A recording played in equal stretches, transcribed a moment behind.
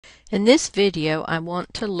In this video, I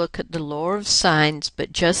want to look at the law of sines,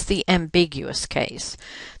 but just the ambiguous case.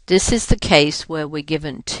 This is the case where we're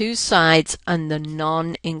given two sides and the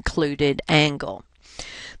non-included angle.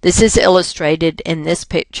 This is illustrated in this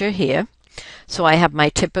picture here. So I have my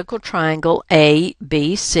typical triangle A,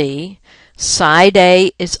 B, C. Side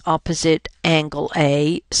A is opposite angle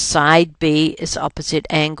A, side B is opposite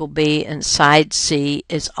angle B, and side C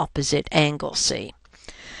is opposite angle C.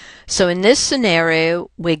 So in this scenario,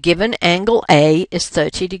 we're given angle A is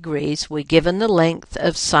 30 degrees. We're given the length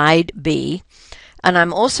of side B. And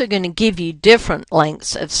I'm also going to give you different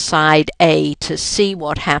lengths of side A to see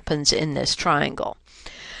what happens in this triangle.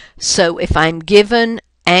 So if I'm given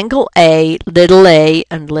angle A,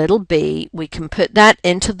 and little b, we can put that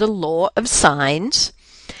into the law of sines.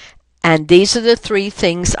 And these are the three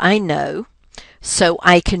things I know. So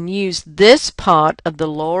I can use this part of the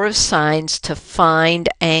law of sines to find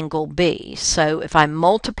angle B. So if I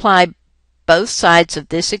multiply both sides of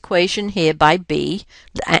this equation here by B,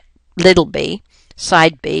 little b,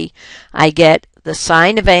 side B, I get the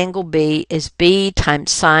sine of angle B is B times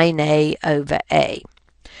sine A over A.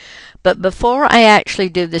 But before I actually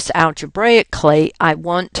do this algebraically, I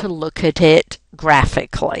want to look at it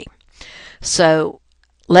graphically. So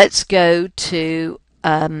let's go to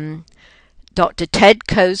Dr. Ted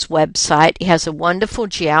Koh's website. He has a wonderful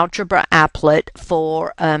Geogebra applet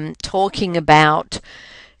for talking about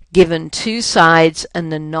given two sides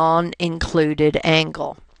and the non-included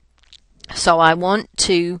angle. So I want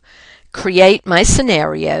to create my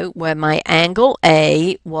scenario where my angle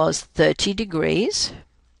A was 30 degrees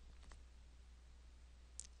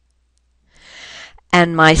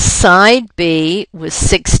and my side B was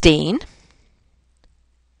 16.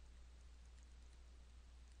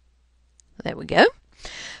 There we go.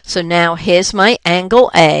 So now here's my angle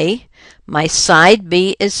A. My side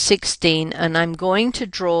B is 16, and I'm going to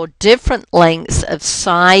draw different lengths of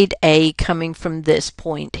side A coming from this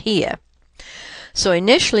point here. So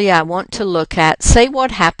initially I want to look at, say, what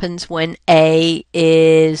happens when A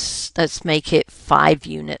is, let's make it 5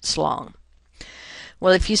 units long.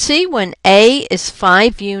 Well, if you see when A is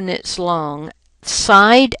 5 units long,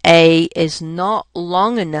 side A is not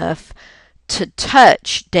long enough to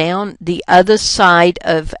touch down the other side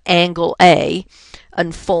of angle A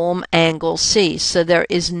and form angle C. So there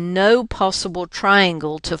is no possible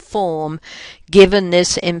triangle to form given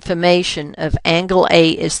this information of angle A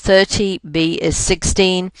is 30, B is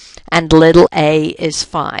 16, and little a is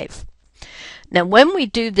 5. Now when we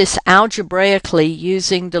do this algebraically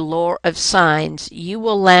using the law of sines, you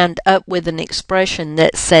will land up with an expression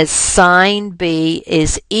that says sine B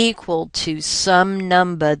is equal to some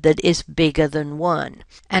number that is bigger than 1.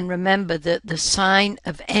 And remember that the sine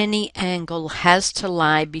of any angle has to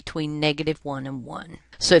lie between -1 and 1.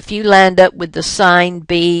 So if you land up with the sine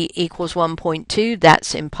B equals 1.2,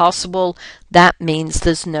 that's impossible. That means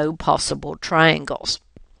there's no possible triangles.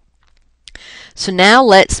 So now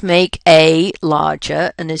let's make A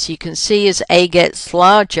larger, and as you can see, as A gets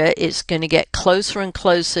larger, it's going to get closer and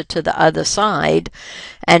closer to the other side,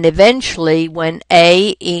 and eventually when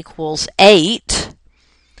A equals 8,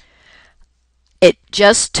 it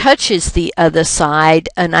just touches the other side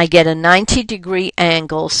and I get a 90-degree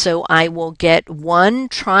angle, so I will get one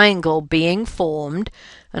triangle being formed.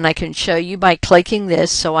 And I can show you by clicking this.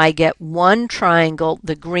 So I get one triangle,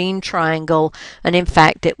 the green triangle, and in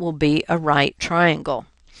fact it will be a right triangle.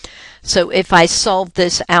 So if I solve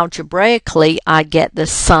this algebraically, I get the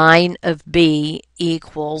sine of B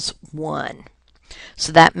equals 1.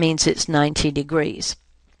 So that means it's 90 degrees.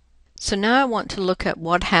 So now I want to look at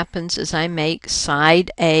what happens as I make side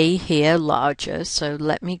A here larger. So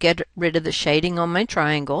let me get rid of the shading on my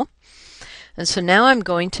triangle. And so now I'm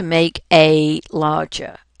going to make A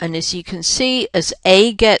larger. And as you can see, as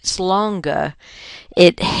A gets longer,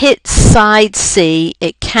 it hits side C.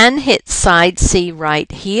 It can hit side C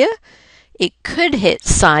right here. It could hit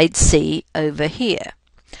side C over here.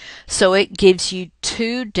 So it gives you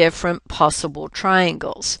two different possible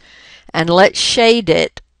triangles. And let's shade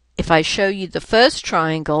it. If I show you the first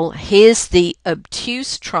triangle, here's the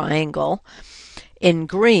obtuse triangle in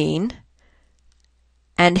green.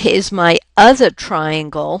 And here's my other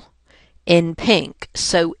triangle in pink.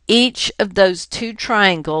 So each of those two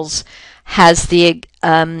triangles has the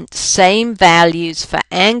same values for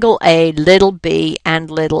angle A, little b,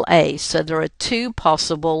 and little a. So there are two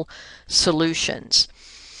possible solutions.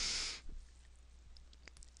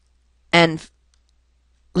 And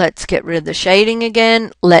let's get rid of the shading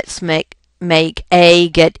again. Let's make A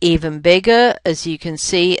get even bigger. As you can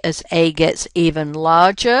see, as A gets even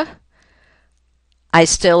larger, I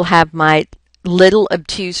still have my little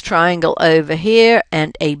obtuse triangle over here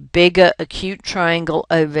and a bigger acute triangle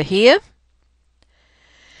over here.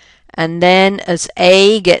 And then as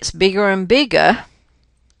A gets bigger and bigger,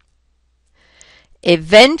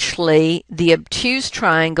 eventually the obtuse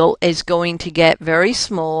triangle is going to get very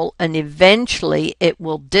small, and eventually it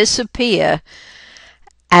will disappear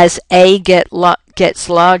as A gets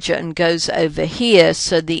larger and goes over here.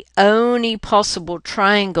 So the only possible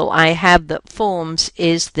triangle I have that forms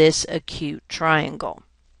is this acute triangle.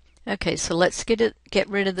 Okay, so let's get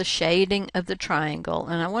rid of the shading of the triangle,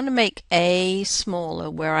 and I want to make A smaller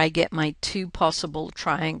where I get my two possible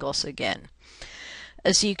triangles again.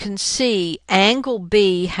 As you can see, angle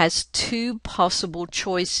B has two possible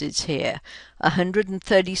choices here,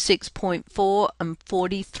 136.4 and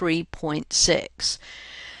 43.6.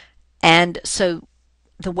 And so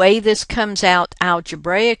the way this comes out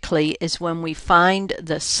algebraically is when we find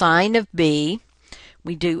the sine of B,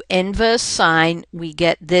 we do inverse sine, we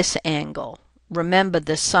get this angle. Remember,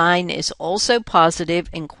 the sine is also positive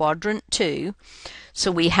in quadrant 2, so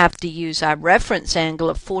we have to use our reference angle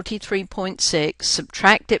of 43.6,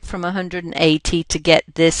 subtract it from 180 to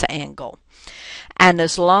get this angle. And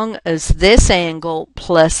as long as this angle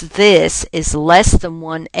plus this is less than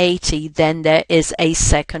 180, then there is a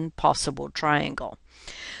second possible triangle.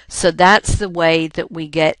 So that's the way that we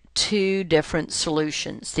get two different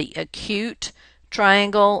solutions, the acute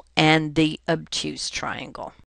triangle and the obtuse triangle.